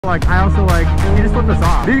Like, I also like, you just flip this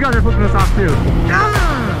off. These guys are flipping this off too.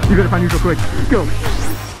 Ah! You better find neutral quick. Go.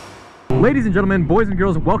 Ladies and gentlemen, boys and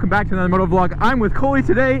girls, welcome back to another moto vlog. I'm with Coley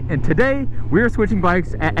today, and today we are switching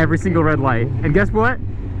bikes at every single red light. And guess what?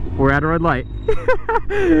 We're at a red light.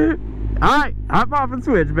 Alright, hop off and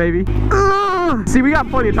switch, baby. See, we got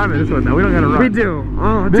plenty of time in this one though. We don't gotta run. We do.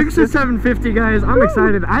 Oh, Dukes is 750, guys. I'm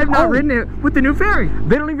excited. I have not ridden it with the new fairing.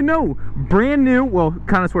 They don't even know. Brand new, well,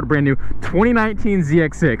 kind of sort of brand new, 2019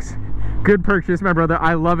 ZX6. Good purchase, my brother.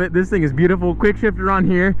 I love it. This thing is beautiful. Quick shifter on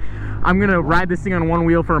here. I'm gonna ride this thing on one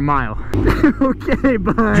wheel for a mile. Okay,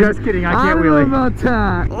 bud. Just kidding, I can't wheel wheel it. About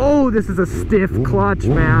that. Oh, this is a stiff clutch,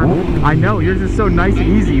 man. I know, yours is so nice and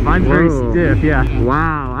easy. Mine's very stiff, yeah.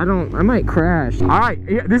 Wow, I might crash. All right,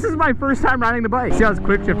 yeah, this is my first time riding the bike. See how this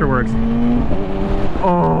quick shifter works.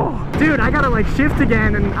 Oh, dude, I gotta like shift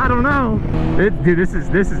again, and I don't know. Dude, this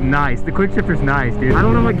is nice. The quick shifter's nice, dude. I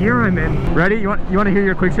don't know what gear I'm in. Ready? You want to hear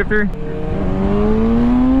your quick shifter?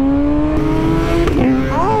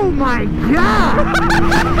 Oh my god!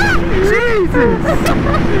 Jesus!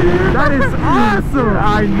 That is awesome!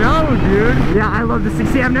 I know, dude. Yeah, I love this thing.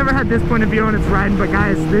 See, I've never had this point of view when it's riding, but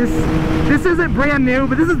guys, this isn't brand new,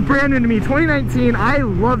 but this is brand new to me. 2019, I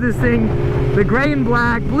love this thing. The gray and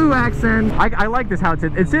black, blue accent. I like this how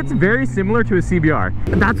it sits very similar to a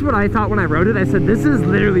CBR. That's what I thought when I wrote it. I said, this is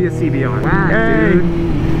literally a CBR. Wow, hey. dude.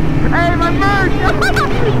 Hey, my merch!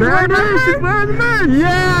 There it is! She's wearing the merch!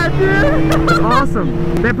 Yeah, dude! That's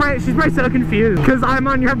awesome. She's probably so confused because I'm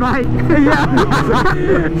on your bike. Yeah.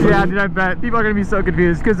 Yeah, dude, I bet. People are going to be so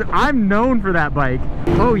confused because I'm known for that bike.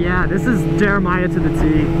 Oh, yeah. This is Jeremiah to the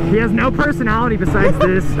T. He has no personality besides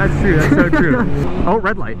this. That's true. That's so true. Oh,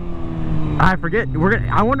 red light. I forget.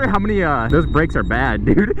 I wonder how many those brakes are bad,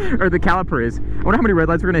 dude, or the caliper is. I wonder how many red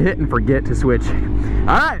lights we're gonna hit and forget to switch.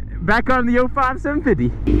 All right, back on the 05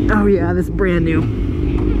 750. Oh yeah, this brand new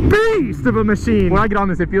beast of a machine. When I get on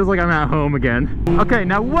this, it feels like I'm at home again. Okay,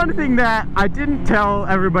 now one thing that I didn't tell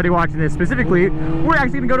everybody watching this specifically, we're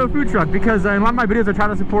actually gonna go to a food truck because in a lot of my videos I try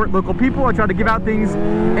to support local people. I try to give out things,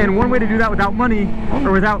 and one way to do that without money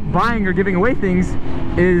or without buying or giving away things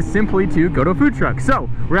is simply to go to a food truck. So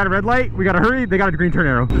we're at a red light, we gotta hurry, they got a green turn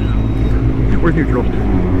arrow. Where's neutral?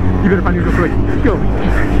 You better find neutral quick. Go.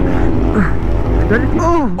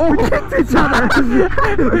 Oh, we kicked each other.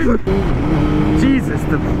 Jesus,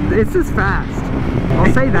 it's just fast.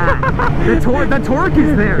 I'll say that. The torque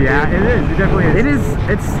is there. Yeah, it is. It definitely is.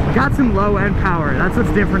 It's got some low end power. That's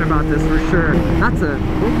what's different about this for sure. I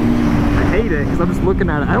hate it because I'm just looking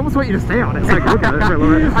at it. I almost want you to stay on it. It's like, look at it for a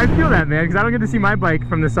little bit. I feel that, man, because I don't get to see my bike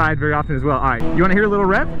from the side very often as well. All right, you want to hear a little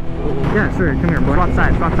rev? Yeah, sure. Come here, boy. Swap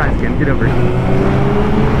sides again. Get over.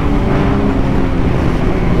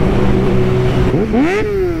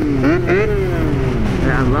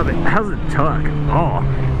 Yeah, I love it. How's the tuck? Oh,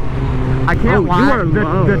 I can't lie.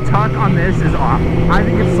 The tuck on this is off. I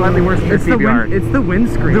think it's slightly worse than the CBR. It's the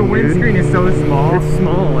windscreen. The windscreen is so small. It's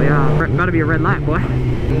small, yeah. About to be a red light, boy.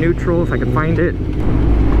 Neutral, if I can find it.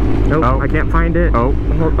 Nope, I can't find it. I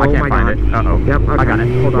can't find it. Uh-oh. Yep, okay. I got it.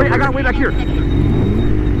 Hold on. Wait, I got it way back here.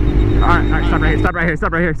 All right,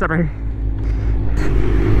 stop right here.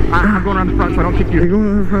 I'm going around the front so I don't kick you. You're going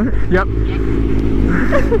around the front? Yep.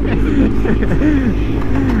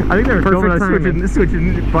 I think they were filming us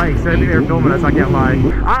switching bikes. I think they were filming us, I can't lie.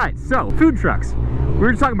 Alright, so, food trucks. We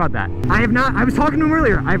were just talking about that. I was talking to him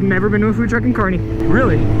earlier. I've never been to a food truck in Kearney.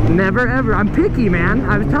 Really? Never, ever. I'm picky, man.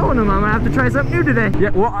 I was telling him I'm gonna have to try something new today. Yeah,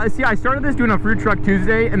 well, see, I started this doing a food truck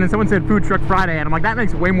Tuesday, and then someone said food truck Friday, and I'm like, that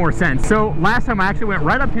makes way more sense. So, last time I actually went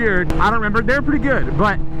right up here. I don't remember. They're pretty good,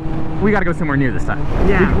 but we gotta go somewhere new this time.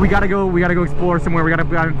 Yeah. We gotta go explore somewhere. We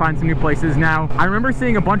gotta find some new places now. I remember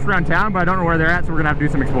seeing a bunch around town, but I don't know where they're at, so we're gonna have to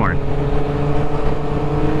do some exploring.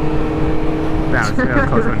 That was a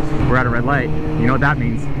close one. We're at a red light. You know what that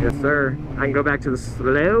means. Yes, sir. I can go back to the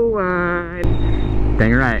slow line.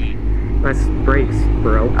 Dang right. Nice brakes,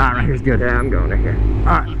 bro. Alright, here's good. Yeah, I'm going to here.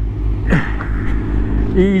 Alright.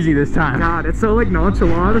 Easy this time. God, it's so like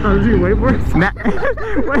nonchalant. I was doing way worse. I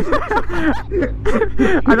thought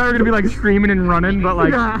we were gonna be like screaming and running, but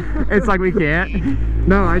like it's like we can't.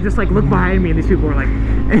 No, I just like look behind me and these people are like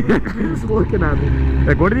just looking at me.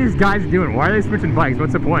 Like, what are these guys doing? Why are they switching bikes?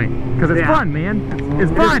 What's the point? Because it's fun, man.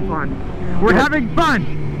 It's fun. Fun. We're having fun.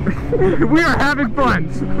 We are having fun.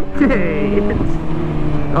 Okay.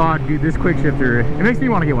 Oh, dude, this quick shifter. It makes me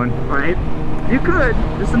want to get one. All right. You could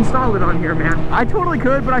just install it on here, man. I totally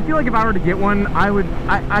could, but I feel like if I were to get one,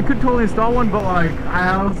 I could totally install one, but like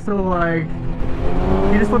I also like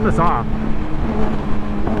you just flip this off.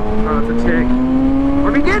 Oh, it's a chick.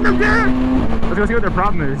 Are we getting them there? Let's go see what their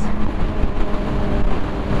problem is.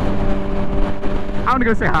 I want to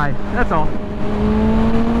go say hi. That's all.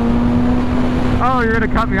 Oh, you're gonna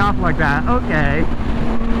cut me off like that. Okay.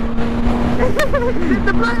 Hit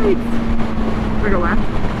the brakes! We go left.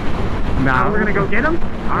 Nah, we're gonna go get him?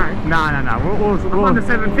 Alright. Nah. I'm on the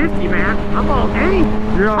 750, man. I'm all game.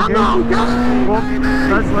 You're all game? I'm all game.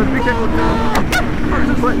 Well, let's be careful.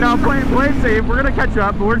 No, play it safe. We're gonna catch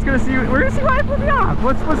up, but we're gonna see why I put me off.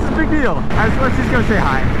 What's the big deal? Let's just go say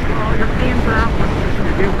hi. Oh, you're paying for that one. What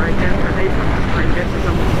you do right there? Are they right there for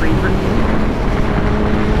some reason?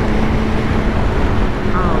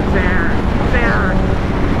 Oh, there.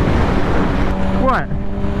 What?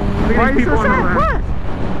 Look Why at are these you so people on the sad? left.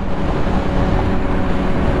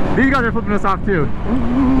 What? These guys are flipping us off too.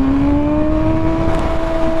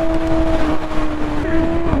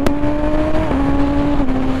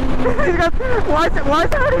 Why is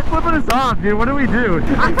everybody flipping us off, dude? What do we do?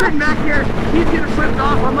 I'm sitting back here, he's getting flipped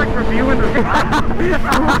off, I'm like reviewing the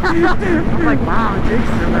I'm like, wow,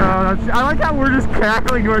 Jason. I like how we're just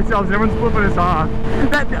cackling to ourselves and everyone's flipping us off.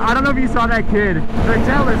 I don't know if you saw that kid. They're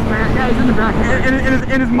jealous, man. Yeah, he's in the back.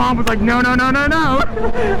 And his mom was like, no.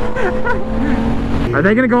 Are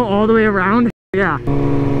they gonna go all the way around? Yeah.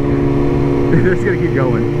 They're just gonna keep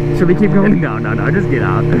going. Should we keep going? No, just get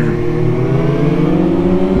out.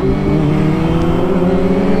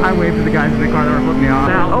 I waved to the guys in the car that were flipping me off.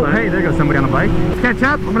 Oh, hey, there goes somebody on a bike. Let's catch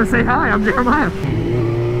up. I'm gonna say hi. I'm Jeremiah.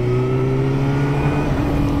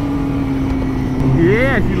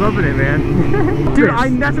 Yeah, she's loving it, man. Dude,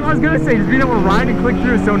 that's what I was gonna say. Just being able to ride and click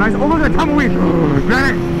through is so nice. Oh, look at that tumbleweed.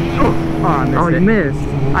 Grab it. Oh, I missed it. You missed.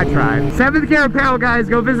 I tried. 7th Gear Apparel, guys.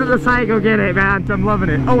 Go visit the site. Go get it, man. I'm loving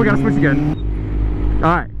it. Oh, we gotta switch again.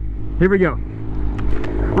 All right, here we go.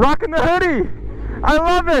 Rocking the hoodie. I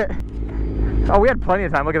love it. Oh, we had plenty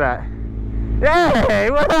of time. Look at that.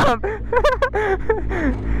 Hey, what up?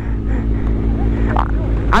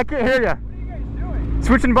 I can't hear you. What are you guys doing?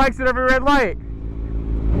 Switching bikes at every red light.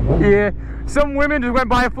 Yeah, some women just went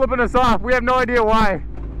by flipping us off. We have no idea why.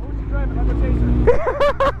 What was you driving? I'm gonna chase her.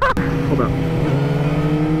 Hold up.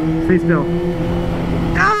 Stay still.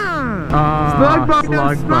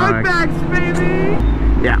 Slug bags, baby!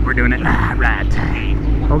 Yeah, we're doing it. Right.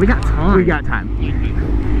 Oh, we got time. We got time.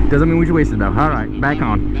 Doesn't mean we should waste it though. All right, back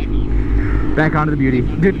on. Back onto the beauty.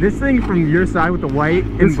 Dude, this thing from your side with the white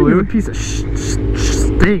and blue. This piece of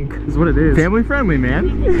stink is what it is. Family friendly,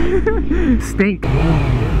 man. Stink.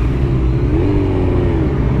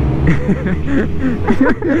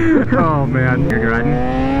 Oh man, you're riding.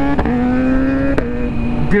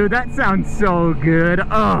 Dude, that sounds so good.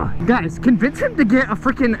 Oh, guys, convince him to get a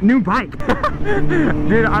freaking new bike.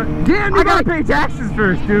 Dude, I gotta pay taxes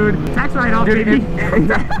first, dude. Tax write-off, baby.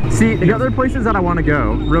 See, the other places that I want to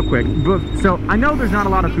go, real quick. So I know there's not a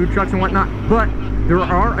lot of food trucks and whatnot, but there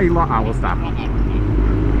are a lot. We'll stop.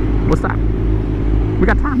 We'll stop. We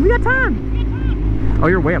got time. We got time. Oh,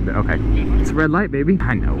 you're way up there. Okay. It's a red light, baby.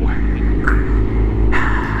 I know.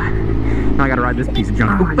 Now I gotta ride this piece of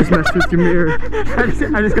junk. Oh, I just messed with your mirror. I just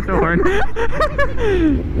hit the horn.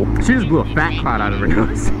 She just blew a fat cloud out of her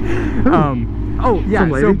nose. Oh yeah,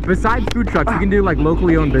 so besides food trucks, you can do like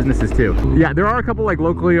locally owned businesses too. Yeah, there are a couple like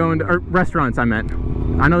locally owned, or restaurants I meant.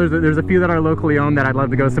 I know there's a few that are locally owned that I'd love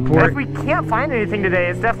to go support. If we can't find anything today,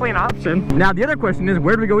 it's definitely an option. Now the other question is,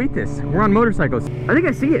 where do we go eat this? We're on motorcycles. I think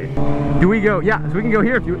I see it. Do we go? Yeah, so we can go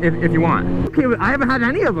here if you want. Okay, I haven't had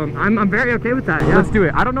any of them. I'm very okay with that. Yeah. Let's do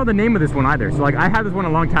it. I don't know the name of this one either. So like I had this one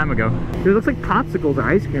a long time ago. Dude, it looks like popsicles or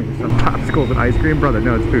ice cream or something. Popsicles and ice cream, brother.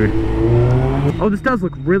 No, it's food. Oh, this does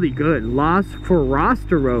look really good. Las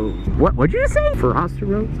Forasteros. What'd you just say?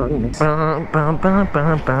 Forasteros? I don't know.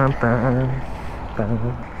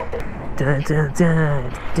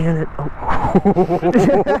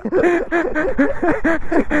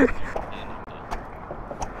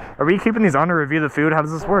 Are we keeping these on to review the food? How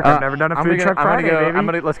does this work? I've never done a food truck Friday,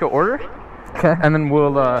 baby. Let's go order. Okay. And then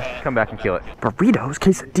we'll come back and kill it. Burritos,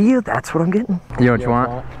 quesadilla, that's what I'm getting. You know what you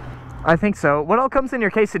want? I think so. What all comes in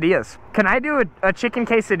your quesadillas? Can I do a chicken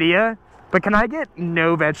quesadilla, but can I get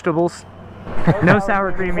no vegetables? No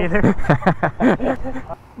sour cream either.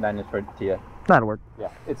 9 is for Tia. That'll work. Yeah,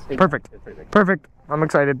 it's perfect. Perfect. I'm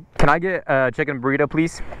excited. Can I get a chicken burrito,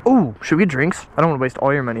 please? Ooh, should we get drinks? I don't want to waste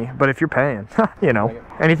all your money, but if you're paying, you know,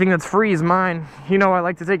 anything that's free is mine. You know I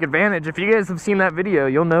like to take advantage. If you guys have seen that video,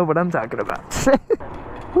 you'll know what I'm talking about. Here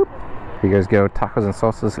you guys go, tacos and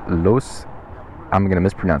salsas los. I'm gonna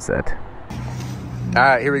mispronounce that. All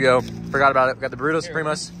right, here we go. Forgot about it. We got the burritos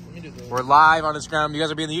supremos. We're live on Instagram. You guys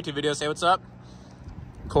will be in the YouTube video. Say what's up.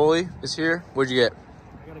 Coley is here. What'd you get?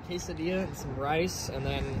 I got a quesadilla and some rice, and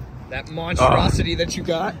then that monstrosity that you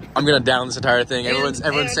got. I'm gonna down this entire thing. Everyone's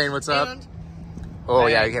saying what's up. Oh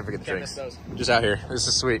yeah, you can't forget the drinks. Just out here. This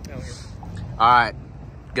is sweet. All right,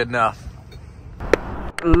 good enough.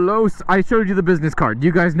 Los, I showed you the business card.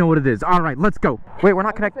 You guys know what it is. All right, let's go. Wait, we're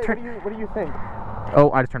not connected. What do you think?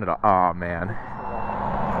 Oh, I just turned it off. Oh man.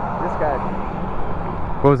 This guy.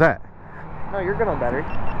 What was that? No, you're good on battery.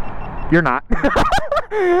 You're not.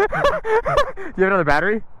 You have another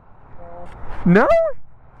battery? No.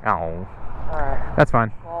 Oh. Alright. That's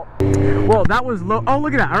fine. Well, that was low. Oh,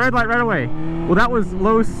 look at that. A red light right away. Well, that was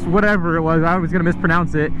Los, whatever it was. I was going to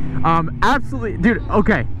mispronounce it. Absolutely. Dude,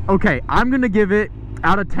 okay. I'm going to give it,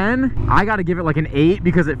 out of 10, I got to give it like an 8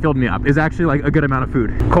 because it filled me up. It's actually like a good amount of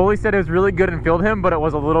food. Coley said it was really good and filled him, but it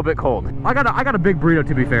was a little bit cold. I got a big burrito,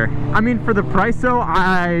 to be fair. I mean, for the price though,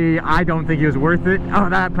 I don't think it was worth it. Oh,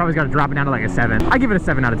 that probably's got to drop it down to like a 7. I give it a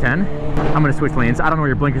 7 out of 10. I'm going to switch lanes. I don't know where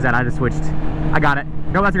your blinker's at. I just switched. I got it.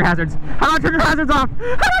 No, that's your hazards. How do I turn your hazards off? How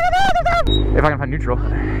do I turn your hazards off? If I can find neutral.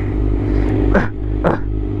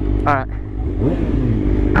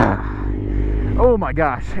 Oh my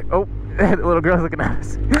gosh. Oh. The little girl's looking at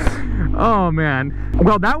us. Oh man.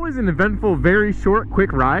 Well, that was an eventful, very short,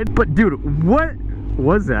 quick ride. But dude, what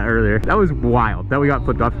was that earlier? That was wild that we got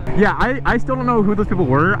flipped off. Yeah, I still don't know who those people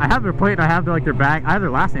were. I have their plate and I have their bag. I have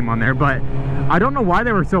their last name on there, but I don't know why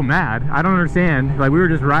they were so mad. I don't understand. Like, we were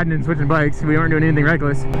just riding and switching bikes. We weren't doing anything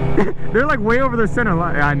reckless. They're like way over the center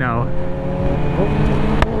line. I know.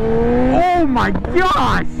 Oh my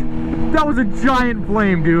gosh! That was a giant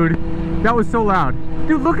flame, dude. That was so loud.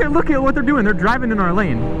 Dude, look at what they're doing. They're driving in our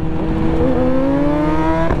lane.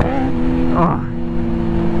 Oh.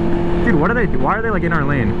 Dude, what are they? Why are they like in our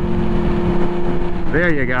lane?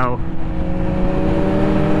 There you go.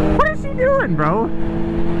 What is she doing, bro?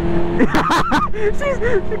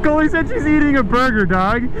 Coley said she's eating a burger,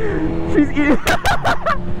 dog. She's eating.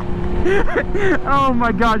 Oh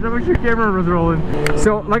my gosh, I wish your camera was rolling.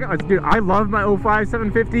 So, like, dude, I love my 05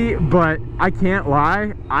 750, but I can't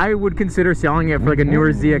lie, I would consider selling it for like a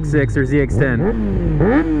newer ZX6 or ZX10.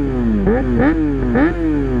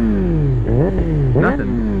 Nothing.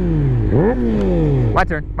 My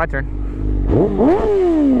turn.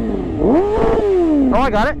 Oh, I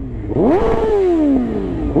got it.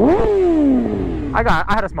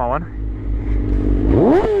 I had a small one.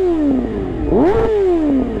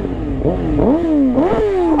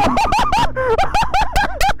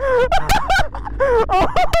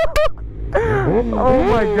 Oh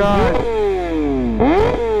my god.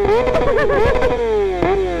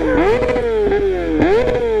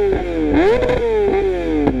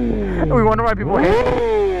 We wonder why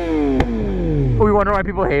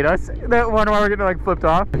people hate us. They wonder why we're getting like flipped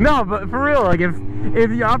off. No, but for real, like if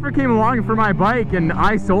the offer came along for my bike and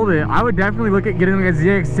I sold it, I would definitely look at getting like a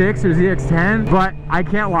ZX6 or ZX10, but I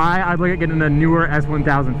can't lie, I'd look at getting a newer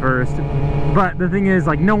S1000 first. But the thing is,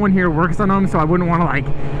 like, no one here works on them, so I wouldn't want to like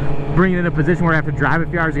bring it in a position where I have to drive a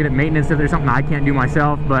few hours to get it maintenance if there's something I can't do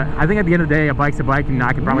myself. But I think at the end of the day, a bike's a bike and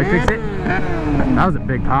I could probably fix it. That was a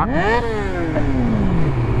big pop.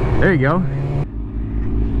 There you go.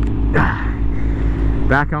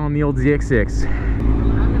 Back on the old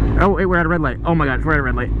ZX6. Oh, wait, we're at a red light. Oh my god, we're at a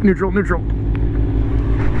red light. Neutral.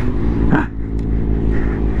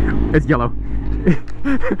 It's yellow.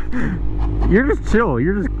 You're just chill.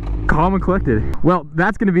 You're just calm and collected. Well,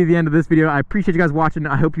 that's going to be the end of this video. I appreciate you guys watching.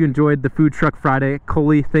 I hope you enjoyed the Food Truck Friday.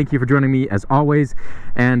 Coley, thank you for joining me as always.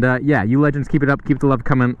 And yeah, you legends, keep it up. Keep the love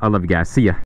coming. I love you guys. See ya.